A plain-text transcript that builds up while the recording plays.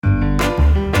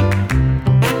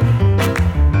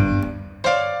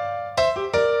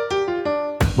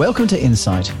Welcome to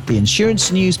Insight, the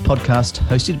insurance news podcast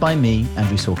hosted by me,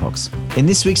 Andrew Silcox. In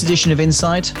this week's edition of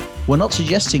Insight, we're not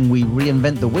suggesting we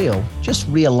reinvent the wheel, just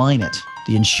realign it.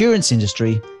 The insurance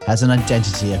industry has an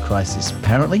identity crisis,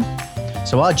 apparently.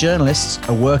 So our journalists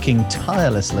are working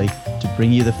tirelessly to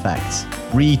bring you the facts.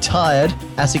 Retired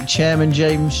ASIC chairman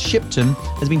James Shipton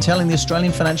has been telling the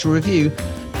Australian Financial Review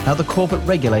how the corporate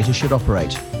regulator should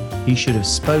operate. He should have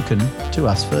spoken to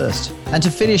us first. And to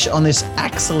finish on this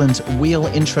excellent wheel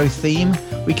intro theme,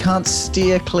 we can't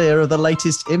steer clear of the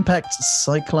latest impact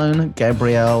Cyclone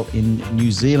Gabrielle in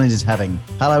New Zealand is having.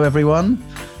 Hello, everyone.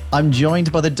 I'm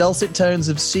joined by the dulcet tones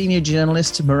of senior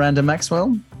journalist Miranda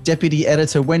Maxwell, deputy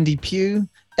editor Wendy Pugh,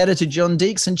 editor John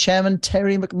Deeks, and chairman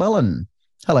Terry McMullen.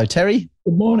 Hello, Terry.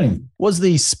 Good morning. Was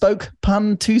the spoke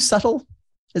pun too subtle?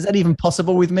 Is that even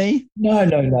possible with me? No.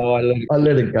 I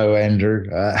let it go, Andrew.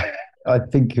 I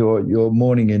think your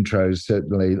morning intros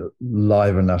certainly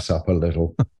liven us up a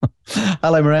little.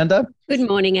 Hello, Miranda. Good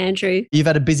morning, Andrew. You've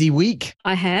had a busy week.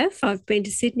 I have. I've been to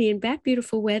Sydney and back.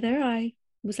 Beautiful weather. I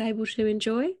was able to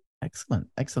enjoy. Excellent.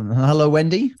 Hello,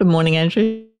 Wendy. Good morning,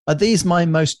 Andrew. Are these my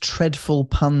most dreadful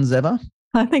puns ever?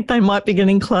 I think they might be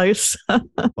getting close.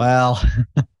 Well,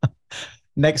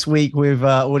 next week we've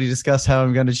already discussed how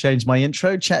I'm going to change my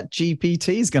intro.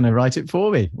 ChatGPT is going to write it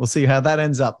for me. We'll see how that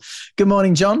ends up. Good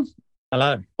morning, John.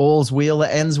 Hello. All's wheel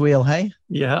that ends wheel, hey?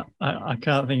 Yeah, I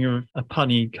can't think of a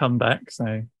punny comeback,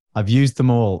 so. I've used them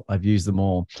all.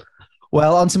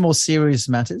 Well, on to more serious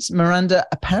matters. Miranda,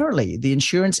 apparently the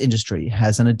insurance industry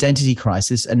has an identity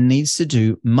crisis and needs to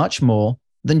do much more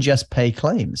than just pay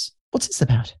claims. What's this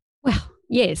about? Well,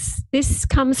 yes, this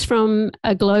comes from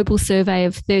a global survey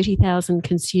of 30,000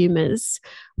 consumers,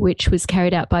 which was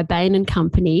carried out by Bain &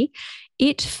 Company.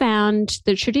 It found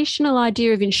the traditional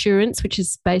idea of insurance, which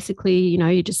is basically,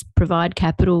 you just provide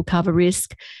capital, cover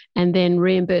risk, and then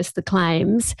reimburse the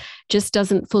claims, just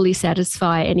doesn't fully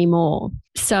satisfy anymore.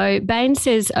 So Bain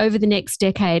says over the next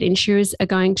decade, insurers are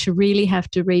going to really have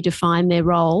to redefine their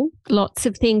role. Lots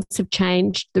of things have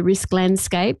changed the risk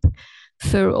landscape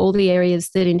for all the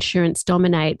areas that insurance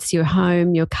dominates: your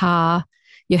home, your car,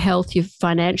 your health, your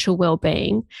financial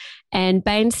well-being. And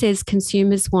Bain says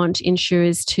consumers want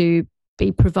insurers to be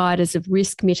providers of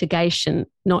risk mitigation,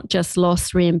 not just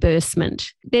loss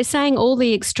reimbursement. They're saying all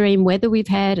the extreme weather we've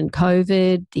had and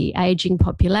COVID, the ageing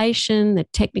population, the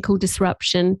technical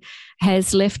disruption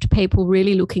has left people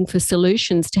really looking for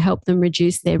solutions to help them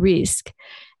reduce their risk.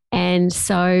 And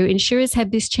so insurers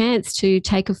have this chance to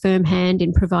take a firm hand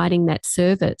in providing that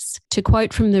service. To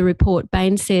quote from the report,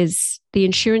 Bain says the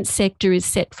insurance sector is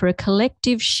set for a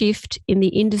collective shift in the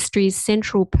industry's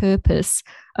central purpose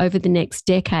over the next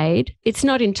decade. It's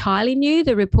not entirely new.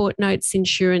 The report notes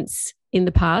insurance in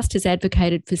the past has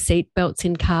advocated for seat belts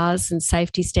in cars and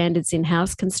safety standards in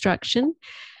house construction.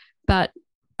 But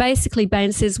basically,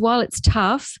 Bain says while it's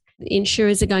tough,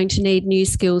 insurers are going to need new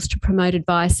skills to promote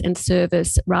advice and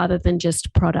service rather than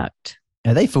just product.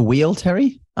 Are they for wheel,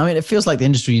 Terry? I mean, it feels like the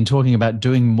industry has been talking about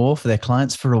doing more for their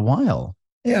clients for a while.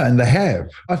 Yeah, and they have.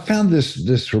 I found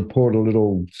this report a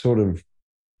little sort of,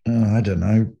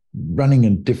 running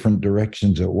in different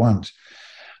directions at once.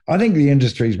 I think the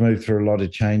industry's moved through a lot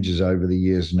of changes over the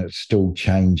years and it's still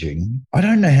changing. I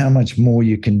don't know how much more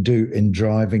you can do in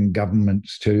driving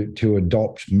governments to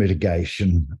adopt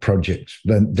mitigation projects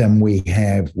than we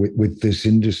have with this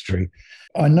industry.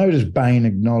 I notice Bain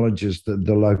acknowledges that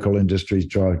the local industry's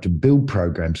drive to build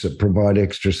programs that provide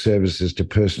extra services to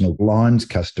personal lines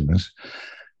customers,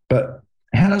 but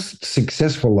how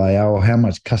successful they are or how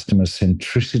much customer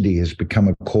centricity has become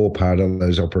a core part of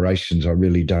those operations, I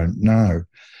really don't know.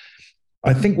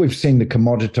 I think we've seen the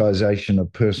commoditization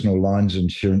of personal lines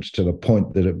insurance to the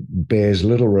point that it bears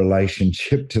little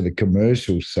relationship to the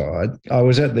commercial side. I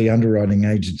was at the Underwriting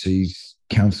Agencies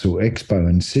Council Expo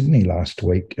in Sydney last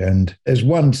week, and as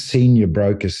one senior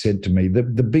broker said to me, the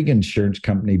big insurance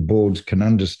company boards can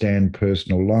understand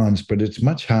personal lines, but it's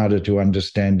much harder to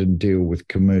understand and deal with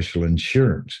commercial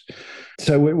insurance.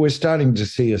 So we're starting to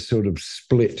see a sort of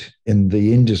split in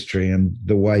the industry and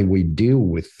the way we deal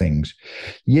with things.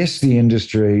 Yes, the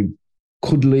industry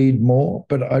could lead more,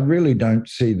 but I really don't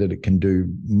see that it can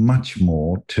do much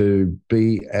more to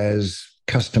be as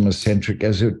customer-centric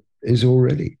as it is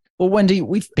already. Well, Wendy,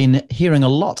 we've been hearing a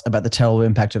lot about the terrible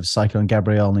impact of Cyclone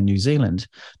Gabrielle in New Zealand,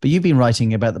 but you've been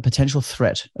writing about the potential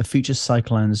threat of future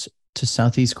cyclones to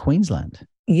southeast Queensland.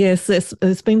 Yes,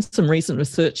 there's been some recent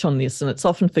research on this, and it's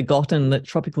often forgotten that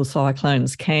tropical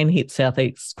cyclones can hit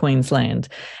southeast Queensland.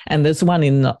 And there's one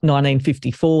in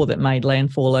 1954 that made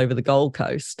landfall over the Gold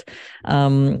Coast.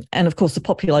 And of course, the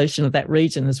population of that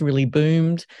region has really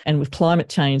boomed. And with climate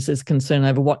change, there's concern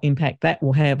over what impact that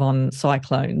will have on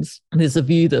cyclones. And there's a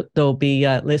view that they'll be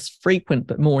less frequent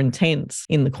but more intense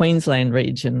in the Queensland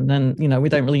region. And, we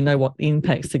don't really know what the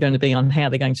impacts are going to be on how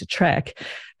they're going to track.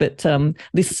 But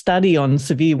this study on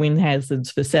severe wind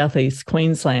hazards for southeast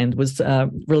Queensland was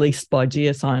released by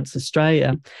Geoscience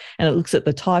Australia, and it looks at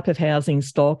the type of housing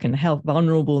stock and how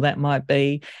vulnerable that might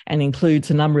be, and includes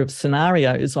a number of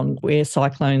scenarios on where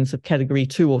cyclones of category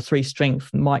 2 or 3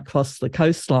 strength might cross the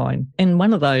coastline. And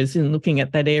one of those, in looking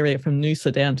at that area from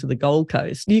Noosa down to the Gold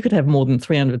Coast, you could have more than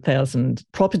 300,000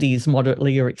 properties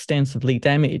moderately or extensively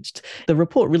damaged. The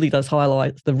report really does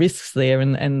highlight the risks there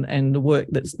and the work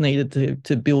that's needed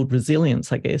to build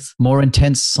resilience, I guess. More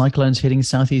intense cyclones hitting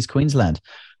southeast Queensland.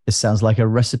 This sounds like a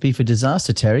recipe for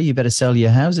disaster, Terry. You better sell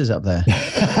your houses up there.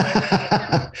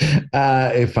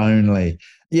 If only.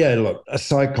 Yeah, look, a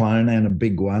cyclone, and a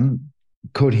big one,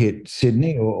 could hit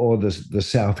Sydney or the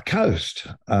south coast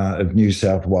of New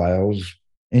South Wales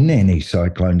in any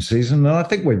cyclone season. And I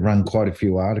think we've run quite a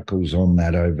few articles on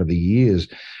that over the years.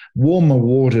 Warmer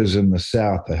waters in the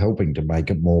south are helping to make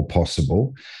it more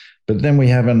possible. But then we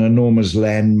have an enormous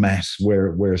land mass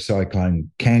where a cyclone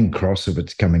can cross if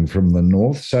it's coming from the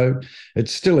north. So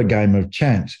it's still a game of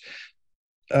chance.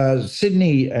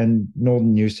 Sydney and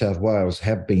northern New South Wales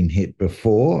have been hit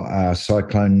before.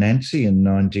 Cyclone Nancy in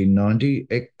 1990,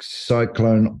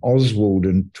 Cyclone Oswald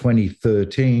in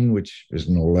 2013, which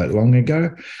isn't all that long ago.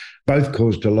 Both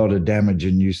caused a lot of damage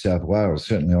in New South Wales,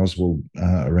 certainly Oswald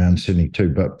around Sydney too.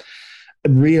 But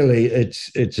really,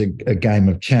 it's a game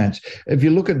of chance. If you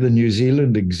look at the New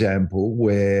Zealand example,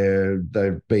 where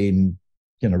they've been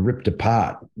ripped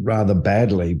apart rather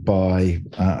badly by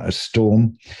a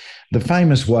storm, the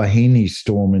famous Wahine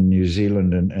storm in New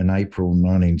Zealand in April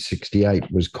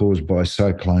 1968 was caused by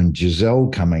Cyclone Giselle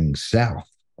coming south.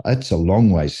 That's a long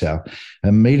way south,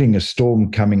 and meeting a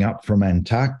storm coming up from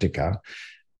Antarctica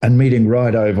and meeting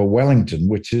right over Wellington,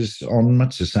 which is on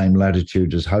much the same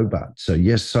latitude as Hobart. So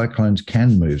yes, cyclones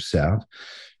can move south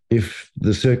if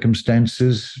the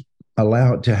circumstances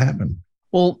allow it to happen.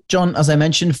 Well, John, as I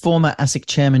mentioned, former ASIC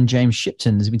chairman James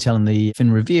Shipton has been telling the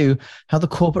Fin Review how the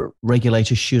corporate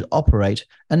regulator should operate,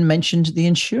 and mentioned the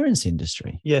insurance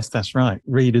industry. Yes, that's right.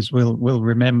 Readers will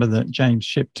remember that James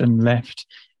Shipton left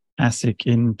ASIC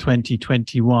in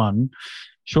 2021,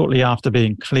 shortly after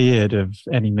being cleared of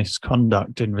any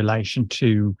misconduct in relation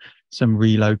to some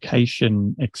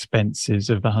relocation expenses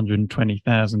of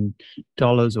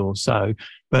 $120,000 or so.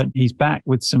 But he's back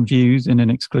with some views in an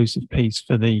exclusive piece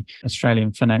for the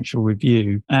Australian Financial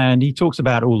Review. And he talks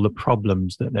about all the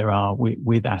problems that there are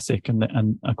with ASIC.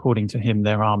 And according to him,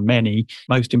 there are many.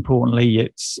 Most importantly,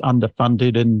 it's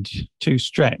underfunded and too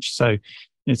stretched. So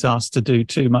it's asked to do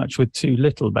too much with too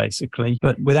little, basically.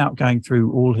 But without going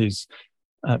through all his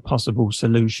possible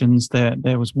solutions,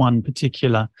 there was one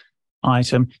particular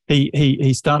item.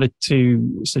 He started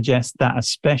to suggest that a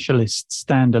specialist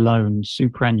standalone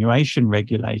superannuation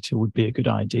regulator would be a good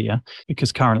idea,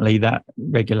 because currently that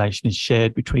regulation is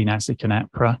shared between ASIC and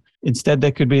APRA. Instead,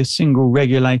 there could be a single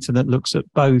regulator that looks at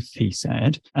both, he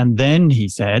said. And then he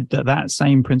said that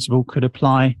same principle could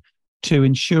apply to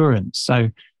insurance.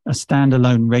 So a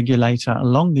standalone regulator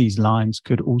along these lines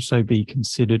could also be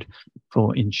considered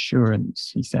for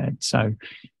insurance, he said. So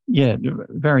yeah,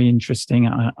 very interesting,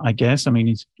 I guess. I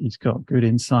mean, he's got good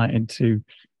insight into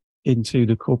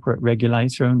the corporate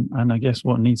regulator and I guess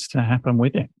what needs to happen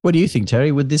with it. What do you think,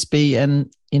 Terry? Would this be an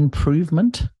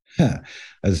improvement?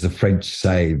 As the French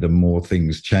say, the more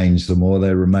things change, the more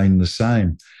they remain the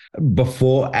same.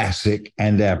 Before ASIC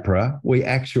and APRA, we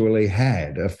actually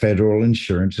had a Federal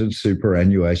Insurance and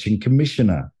Superannuation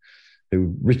Commissioner,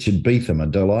 Richard Beetham, a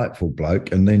delightful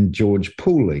bloke, and then George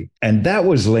Pooley. And that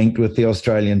was linked with the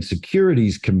Australian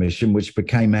Securities Commission, which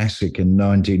became ASIC in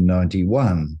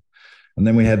 1991. And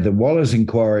then we had the Wallace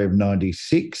Inquiry of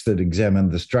 96 that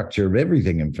examined the structure of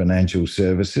everything in financial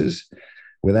services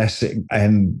with ASIC.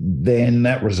 And then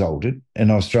that resulted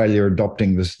in Australia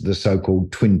adopting the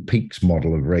so-called Twin Peaks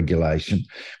model of regulation,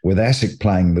 with ASIC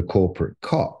playing the corporate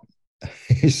cop.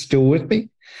 You still with me?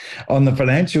 On the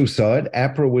financial side,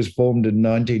 APRA was formed in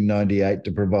 1998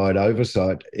 to provide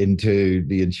oversight into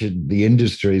the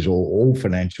industries or all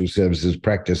financial services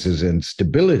practices and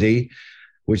stability,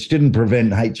 which didn't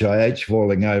prevent HIH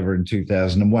falling over in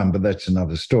 2001, but that's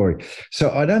another story. So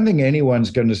I don't think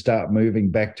anyone's going to start moving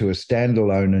back to a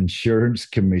standalone insurance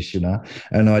commissioner,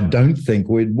 and I don't think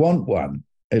we'd want one.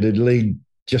 It'd lead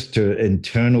just to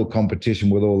internal competition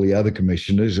with all the other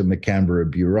commissioners and the Canberra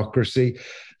bureaucracy.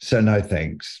 So no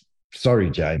thanks. Sorry,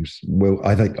 James. Well,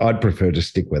 I think I'd prefer to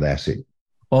stick with ASIC.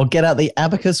 Well, get out the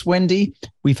abacus, Wendy.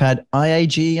 We've had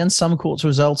IAG and Suncorp's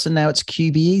results, and now it's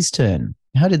QBE's turn.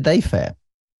 How did they fare?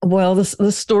 Well,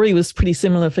 the story was pretty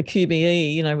similar for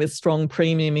QBE, with strong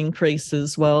premium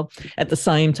increases. Well, at the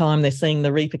same time, they're seeing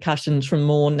the repercussions from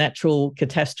more natural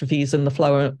catastrophes and the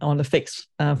flow-on effects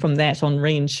from that on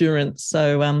reinsurance.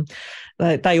 So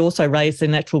they also raised their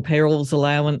natural perils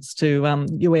allowance to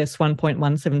US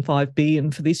 $1.175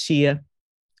 billion for this year,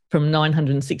 from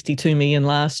 $962 million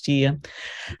last year.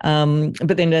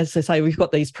 But then, as I say, we've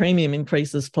got these premium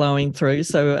increases flowing through.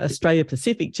 So Australia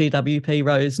Pacific GWP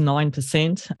rose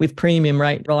 9%, with premium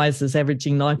rate rises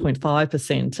averaging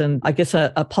 9.5%. And I guess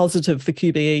a positive for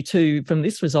QBE too from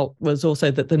this result was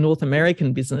also that the North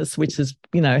American business, which has,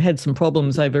 had some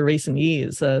problems over recent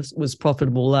years, was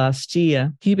profitable last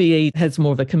year. QBE has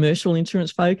more of a commercial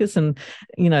insurance focus, and,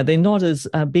 they're not as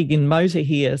big in motor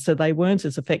here, so they weren't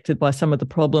as affected by some of the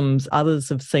problems others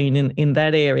have seen in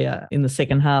that area in the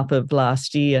second half of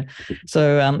last year.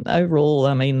 So overall,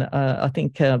 I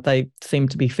think they seem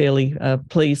to be fairly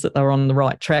pleased that they're on the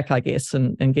right track, I guess,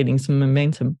 and getting some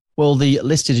momentum. Well, the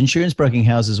listed insurance broking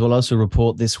houses will also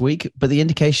report this week, but the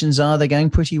indications are they're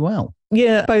going pretty well.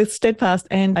 Yeah, both Steadfast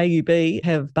and AUB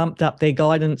have bumped up their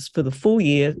guidance for the full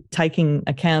year, taking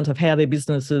account of how their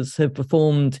businesses have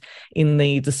performed in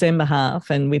the December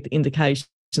half and with indications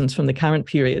from the current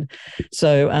period.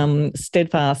 So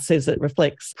Steadfast says it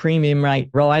reflects premium rate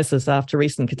rises after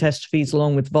recent catastrophes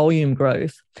along with volume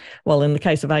growth. While in the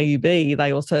case of AUB,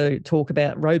 they also talk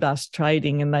about robust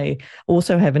trading, and they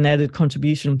also have an added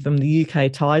contribution from the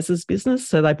UK Tysers business.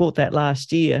 So they bought that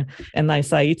last year, and they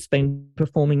say it's been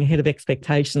performing ahead of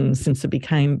expectations since it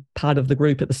became part of the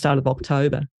group at the start of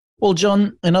October. Well,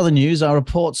 John, in other news, our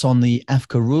reports on the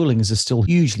AFCA rulings are still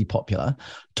hugely popular.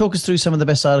 Talk us through some of the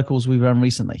best articles we've run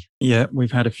recently. Yeah,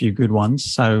 we've had a few good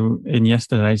ones. So in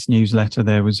yesterday's newsletter,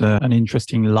 there was an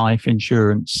interesting life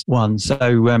insurance one.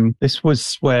 So this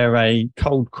was where a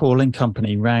cold calling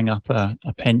company rang up a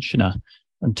pensioner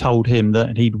and told him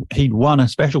that he'd won a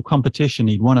special competition,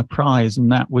 he'd won a prize,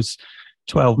 and that was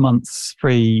 12 months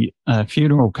free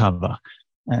funeral cover.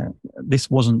 This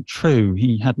wasn't true.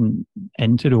 He hadn't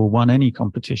entered or won any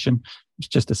competition. It's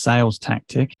just a sales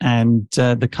tactic. And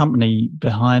the company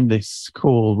behind this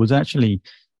call was actually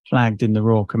flagged in the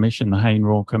Royal Commission, the Hayne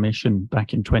Royal Commission,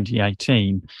 back in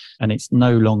 2018, and it's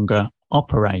no longer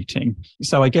operating.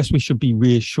 So I guess we should be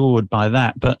reassured by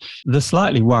that. But the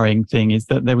slightly worrying thing is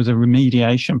that there was a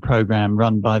remediation program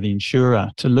run by the insurer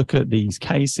to look at these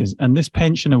cases. And this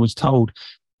pensioner was told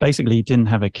basically he didn't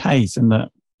have a case and that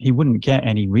he wouldn't get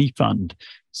any refund.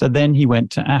 So then he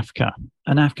went to AFCA,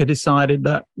 and AFCA decided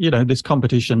that, this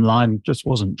competition line just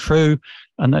wasn't true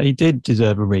and that he did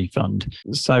deserve a refund.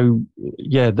 So,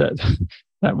 yeah,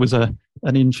 that was an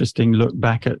interesting look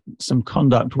back at some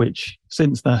conduct which,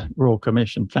 since the Royal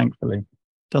Commission, thankfully,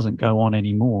 doesn't go on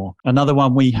anymore. Another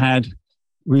one we had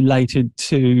related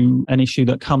to an issue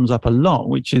that comes up a lot,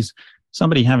 which is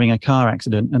somebody having a car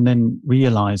accident and then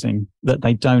realizing that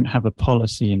they don't have a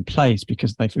policy in place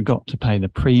because they forgot to pay the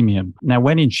premium. Now,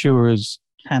 when insurers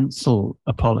cancel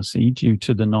a policy due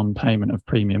to the non-payment of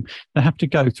premium, they have to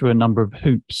go through a number of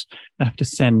hoops. They have to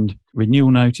send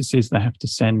renewal notices. They have to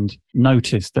send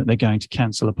notice that they're going to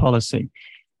cancel a policy.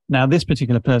 Now, this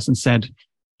particular person said,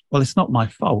 well, it's not my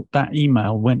fault. That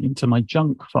email went into my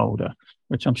junk folder,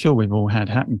 which I'm sure we've all had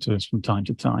happen to us from time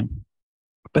to time.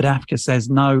 But AFCA says,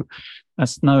 no,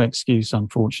 that's no excuse,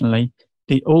 unfortunately.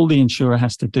 All the insurer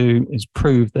has to do is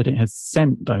prove that it has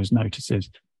sent those notices.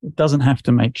 It doesn't have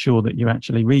to make sure that you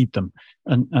actually read them.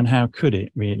 And how could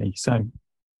it really? So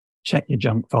check your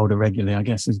junk folder regularly, I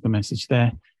guess, is the message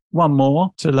there. One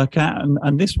more to look at,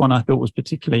 and this one I thought was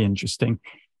particularly interesting.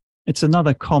 It's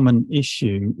another common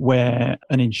issue where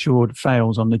an insured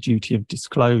fails on the duty of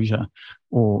disclosure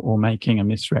or making a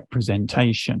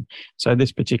misrepresentation. So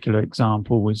this particular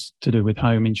example was to do with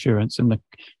home insurance, and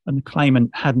the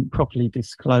claimant hadn't properly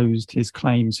disclosed his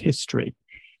claims history.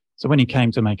 So when he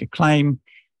came to make a claim,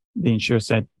 the insurer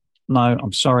said, no,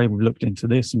 I'm sorry, we've looked into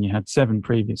this and you had 7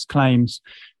 previous claims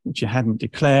which you hadn't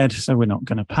declared, so we're not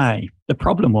going to pay. The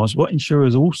problem was what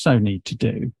insurers also need to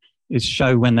do is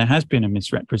show when there has been a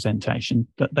misrepresentation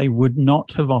that they would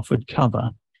not have offered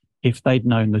cover if they'd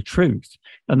known the truth.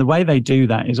 And the way they do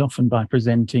that is often by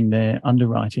presenting their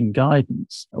underwriting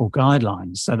guidance or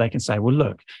guidelines. So they can say, well,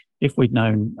 look, if we'd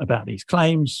known about these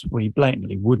claims, we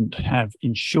blatantly wouldn't have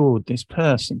insured this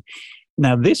person.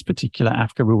 Now, this particular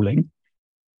AFCA ruling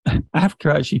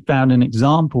AFCA actually found an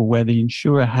example where the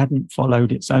insurer hadn't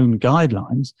followed its own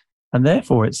guidelines. And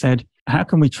therefore it said, how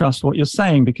can we trust what you're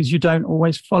saying? Because you don't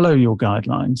always follow your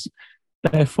guidelines.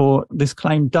 Therefore, this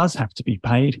claim does have to be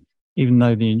paid, even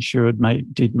though the insured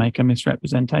did make a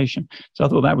misrepresentation. So I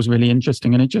thought that was really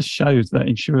interesting. And it just shows that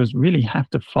insurers really have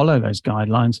to follow those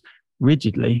guidelines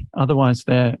rigidly. Otherwise,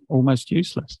 they're almost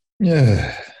useless.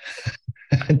 Yeah,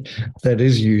 that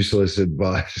is useless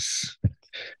advice.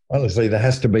 Honestly,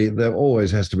 there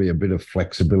always has to be a bit of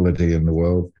flexibility in the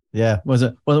world. Yeah,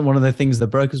 wasn't one of the things the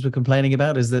brokers were complaining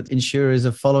about is that insurers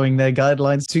are following their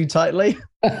guidelines too tightly?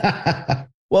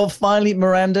 Well, finally,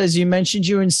 Miranda, as you mentioned,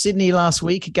 you were in Sydney last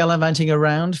week gallivanting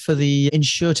around for the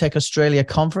InsurTech Australia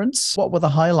conference. What were the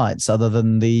highlights other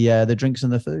than the drinks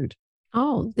and the food?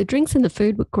 Oh, the drinks and the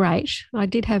food were great. I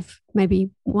did have maybe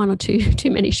one or two too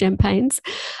many champagnes.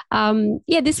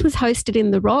 This was hosted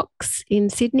in the Rocks in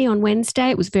Sydney on Wednesday.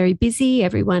 It was very busy.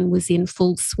 Everyone was in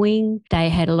full swing. They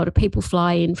had a lot of people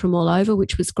fly in from all over,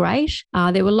 which was great.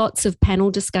 There were lots of panel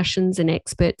discussions and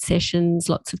expert sessions,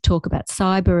 lots of talk about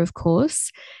cyber, of course,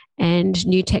 and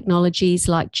new technologies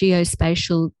like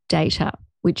geospatial data,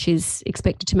 which is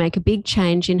expected to make a big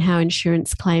change in how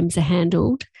insurance claims are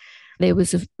handled. There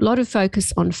was a lot of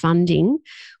focus on funding,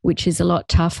 which is a lot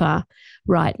tougher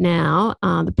right now.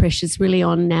 The pressure's really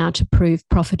on now to prove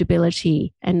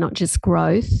profitability and not just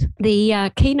growth.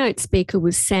 The keynote speaker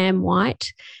was Sam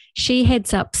White. She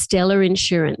heads up Stellar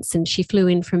Insurance and she flew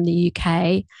in from the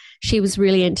UK. She was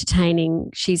really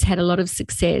entertaining. She's had a lot of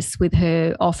success with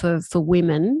her offer for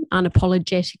women,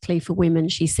 unapologetically for women,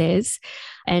 she says.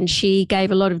 And she gave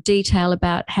a lot of detail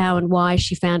about how and why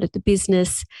she founded the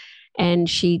business. And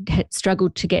she had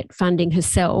struggled to get funding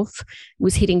herself,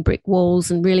 was hitting brick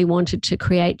walls and really wanted to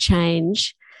create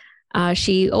change.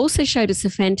 She also showed us a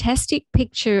fantastic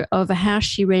picture of a house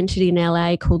she rented in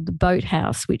LA called the Boat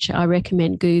House, which I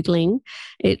recommend Googling.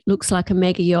 It looks like a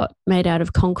mega yacht made out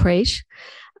of concrete.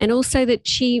 And also that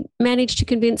she managed to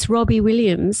convince Robbie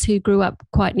Williams, who grew up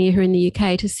quite near her in the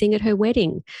UK, to sing at her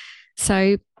wedding.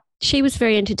 So she was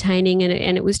very entertaining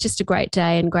and it was just a great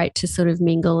day and great to sort of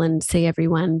mingle and see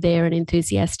everyone there and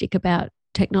enthusiastic about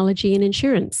technology and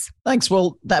insurance. Thanks.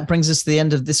 Well, that brings us to the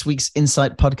end of this week's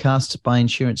Insight podcast by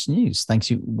Insurance News. Thanks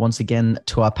you once again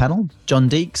to our panel, John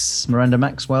Deeks, Miranda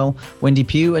Maxwell, Wendy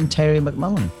Pugh and Terry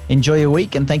McMullen. Enjoy your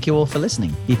week and thank you all for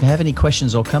listening. If you have any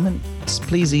questions or comments,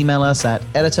 please email us at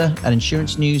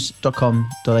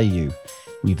editor@insurancenews.com.au.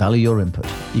 We value your input.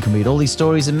 You can read all these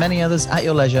stories and many others at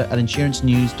your leisure at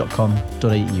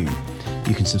insurancenews.com.au.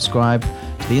 You can subscribe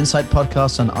to the Insight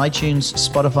Podcast on iTunes,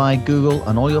 Spotify, Google,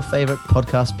 and all your favorite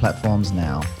podcast platforms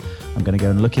now. I'm going to go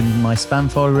and look in my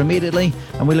spam folder immediately,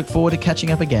 and we look forward to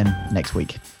catching up again next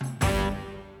week.